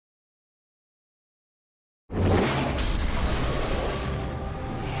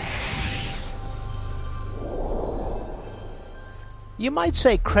You might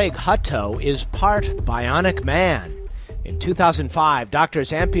say Craig Hutto is part bionic man. In 2005,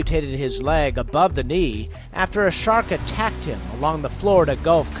 doctors amputated his leg above the knee after a shark attacked him along the Florida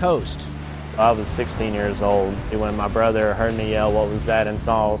Gulf Coast. I was 16 years old when my brother heard me yell, "What was that?" and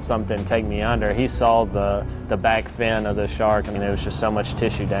saw something take me under. He saw the back fin of the shark. I mean, there was just so much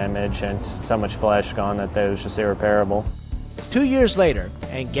tissue damage and so much flesh gone that it was just irreparable. 2 years later,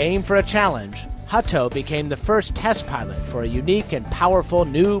 and game for a challenge, Hutto became the first test pilot for a unique and powerful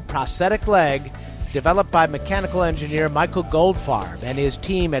new prosthetic leg developed by mechanical engineer Michael Goldfarb and his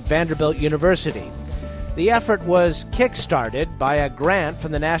team at Vanderbilt University. The effort was kick-started by a grant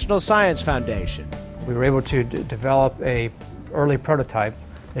from the National Science Foundation. We were able to develop an early prototype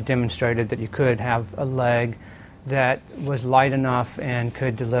that demonstrated that you could have a leg that was light enough and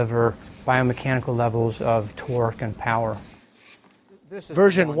could deliver biomechanical levels of torque and power.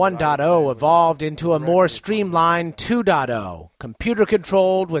 Version 1.0 evolved into a more streamlined 2.0,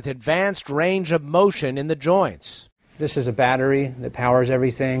 computer-controlled with advanced range of motion in the joints. This is a battery that powers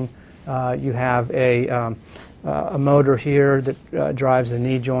everything. You have a motor here that drives the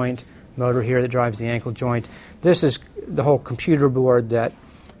knee joint, motor here that drives the ankle joint. This is the whole computer board that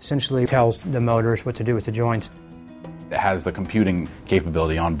essentially tells the motors what to do with the joints. It has the computing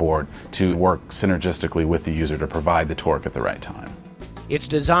capability on board to work synergistically with the user to provide the torque at the right time. It's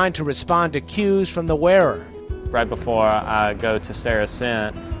designed to respond to cues from the wearer. Right before I go to stair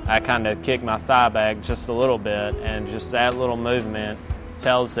ascent, I kind of kick my thigh back just a little bit, and just that little movement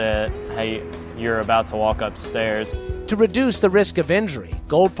tells it, hey, you're about to walk upstairs. To reduce the risk of injury,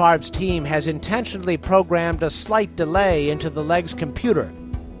 Goldfarb's team has intentionally programmed a slight delay into the leg's computer.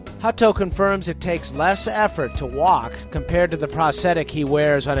 Hutto confirms it takes less effort to walk compared to the prosthetic he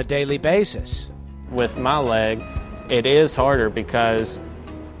wears on a daily basis. With my leg, it is harder because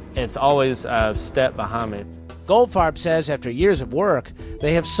it's always a step behind me. Goldfarb says after years of work,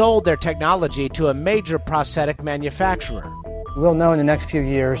 they have sold their technology to a major prosthetic manufacturer. We'll know in the next few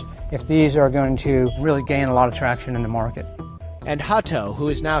years if these are going to really gain a lot of traction in the market. And Hutto, who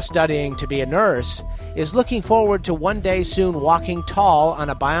is now studying to be a nurse, is looking forward to one day soon walking tall on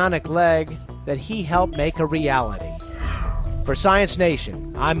a bionic leg that he helped make a reality. For Science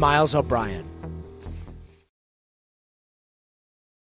Nation, I'm Miles O'Brien.